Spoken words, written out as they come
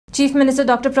Chief Minister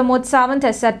Dr. Pramod Sawant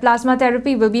has said plasma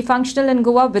therapy will be functional in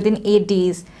Goa within 8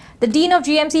 days. The Dean of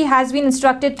GMC has been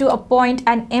instructed to appoint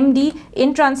an MD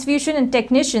in transfusion and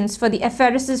technicians for the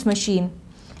apheresis machine.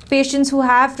 Patients who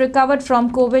have recovered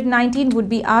from COVID-19 would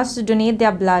be asked to donate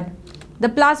their blood. The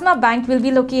plasma bank will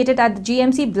be located at the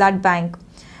GMC Blood Bank.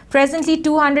 Presently,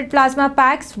 200 plasma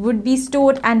packs would be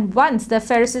stored, and once the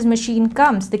apheresis machine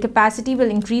comes, the capacity will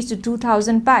increase to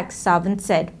 2,000 packs, Sawant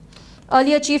said.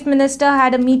 Earlier, Chief Minister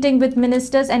had a meeting with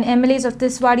ministers and MLAs of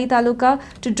Tiswadi Taluka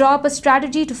to draw up a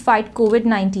strategy to fight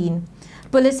COVID-19.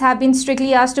 Police have been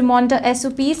strictly asked to monitor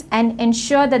SOPs and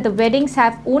ensure that the weddings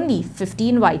have only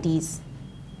 15 YTs.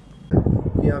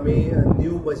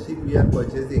 New machine we are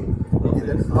purchasing. It is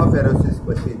an apheresis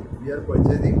machine. We are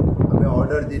purchasing. We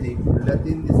order दिली.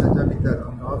 3 दिवसाच्या भितर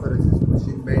आमकां apheresis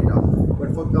machine मेळटा.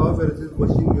 पण फक्त apheresis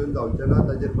machine घेऊन जावचें ना.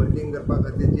 ताजेर वर्किंग करपा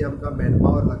खातीर जी आमकां मॅन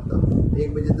पावर लागता.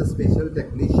 एक म्हणजे the special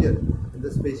technician, the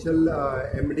special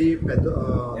MD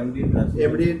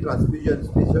transfusion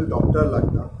special doctor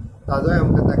लागता. ताजोय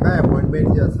आमकां ताकाय अपॉइंटमेंट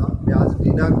जे आसा मी आज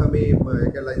डिनाक आमी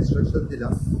केला इन्स्ट्रक्शन दिला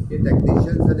की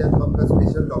टेक्निशियन्स आनी आमकां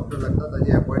स्पेशल डॉक्टर लागता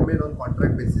ताजी अपॉइंटमेंट ऑन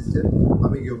कॉन्ट्रॅक्ट बेसिसचेर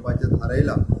आमी घेवपाचें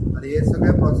थारायला. आनी हे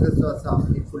सगळे प्रोसेस जो आसा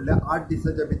एक फुडल्या 8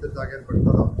 दिसाच्या भितर जाग्यार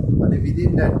पडटलो. आनी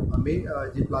विदीन दॅट आमी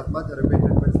जी plasma therapy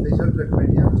treatment special treatment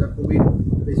जी आमच्या कोवीड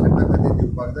पेशंटा खातीर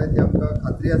दिवपाक जाय ती आमकां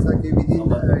खात्री आसा की विदीन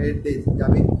 8 डेज म्हणजे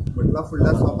आमी म्हटला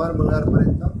फुडल्या सोमार मंगळार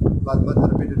पर्यंत प्लाझ्मा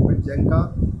थेरपी ट्रिटमेंट जेंकां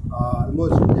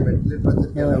ऑलमोस्ट म्हणजे व्हेंटिलेटराचेर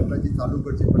केल्या उपरांत जी चालू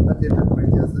करची पडटा ते ट्रिटमेंट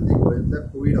जी आसा ती गोंयांतल्या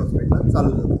कोवीड हॉस्पिटलांत चालू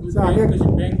जाता.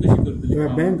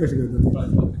 बँक कशी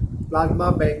करता प्लाझ्मा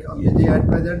बँक आमची जी ॲट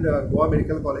प्रेझेंट गोवा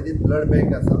मेडिकल कॉलेजींत ब्लड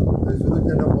बँक आसा थंयसरूच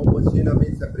जेन्ना हो मशीन आमी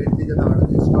सेपरेटली जेन्ना हाडून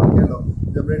इन्स्टॉल केलो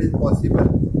जेन्ना इट इज पॉसिबल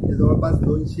जवळपास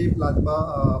 200 प्लाझ्मा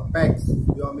पॅक्स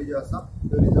ज्यो आमी ज्यो आसा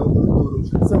त्यो रिजर्व करून दवरूंक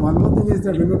शकता. So one more thing is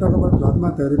that when you talk about plasma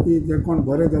therapy जे कोण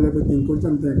बरे जाले पळय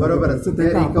तेंकडच्यान ते बरोबर आसा. ते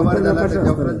रिकवर जाला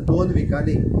तेच्या उपरांत 2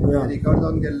 विकांनी रिकवर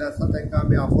जावन गेल्ले आसा तांकां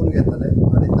आमी आफोवन घेतले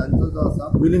आनी तांचो जो आसा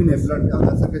विलिंगनेस ब्लड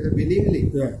हांगासर कशें विलिंगली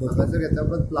हांगासर घेतल्या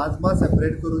उपरांत प्लाझ्मा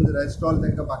सेपरेट करून रेस्टॉल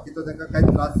तांकां बाकीचो तांकां कांय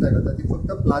त्रास जायना ती फक्त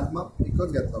प्लाझ्मा एकच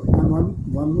घेतलो.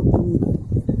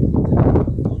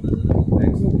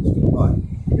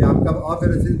 हय आमकां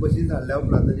apheresis मशीन हाडल्या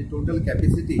उपरांत ताची total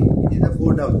capacity it is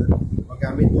 4000. Okay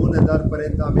आमी 2000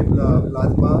 पर्यंत आमी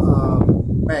प्लाझ्मा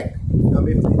पॅक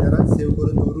आमी फ्रिजरांत सेव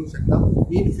करून दवरूंक शकता.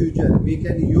 In future we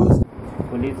can use.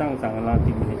 पुलिसांक सांगलां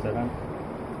चीफ मिनिस्टरान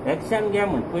एक्शन घे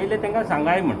म्हण पयलें तांकां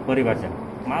सांगाय म्हण परिभाशेन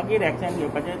मागीर एक्शन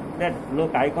घेवपाचें. ते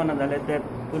लोक आयकना जाल्यार ते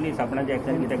पुलीस आपणाचें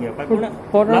एक्शन कितें घेवपाक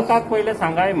पूण लोकांक पयलें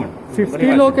सांगाय म्हण.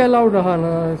 50 लोक अलाउड आहा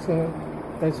ना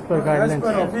एज पर गायडलायन्स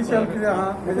ऑफिशियल कितें आहा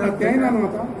तें ना न्हू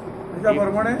आतां तेच्या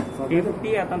प्रमाणे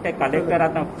 50 आतां ते कलेक्टर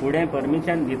आतां फुडें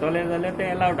परमिशन दितले जाल्यार ते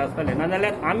अलाउड आसतले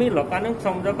नाजाल्यार आमी लोकांक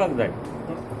समजोवपाक जाय.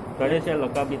 थोडेशे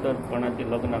लोकां भितर कोणाची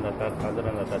लग्न जातात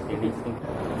साजरा जातात तेणी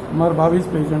सुमार 22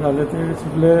 पेशंट आले ते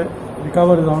सगळे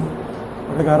रिकवर जावन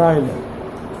आपल्या घरा आयले.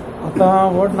 आतां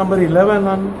वॉर्ड नंबर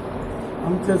 11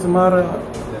 आमचे सुमार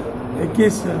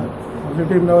 21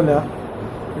 पॉझिटिव्ह मेवल्या.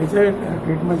 तेचे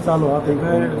ट्रिटमेंट चालू आहा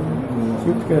तेंकां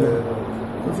शिफ्ट केले.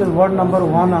 तशेंच वॉर्ड नंबर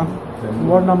 1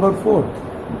 वॉर्ड नंबर 4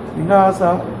 हिंगा आसा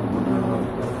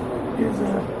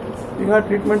हिंगा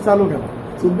ट्रिटमेंट चालू केला.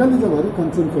 Sudan is a very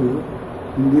concern for you.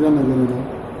 Indira Nagar.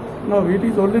 No, it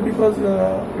is only because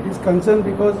it is concerned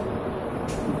because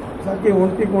सारखी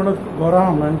ओंटी कोण गोरा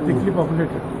आनी थिकली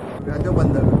पॉप्युलेटेड. त्यो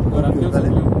बंद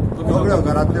सगळ्यो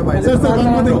घरांतल्यो भायल्यो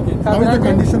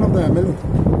कंडिशन ऑफ द एमएलए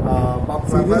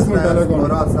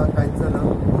बरो आसा कांयच ना.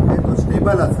 तो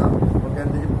स्टेबल आसा. ओके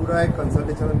आनी तेजी पुराय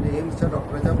कन्सल्टेशन एम्सच्या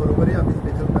डॉक्टराच्या बरोबरी आमी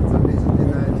स्पेशल कन्सल्टेशन जी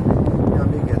जाय आशिल्ली ती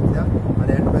आमी घेतल्या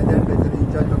आनी eight present तेजर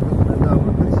in charge doctor Sunanda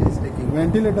Amonkar she is taking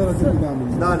ventilator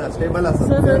ना स्टेबल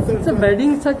आसा.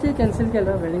 वेडिंगसाठी कॅन्सल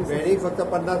केला. वेडिंग फक्त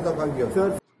 50 लोकांक घेवन.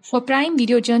 For Prime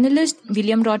Video journalist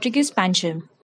William Rodriguez Pancham.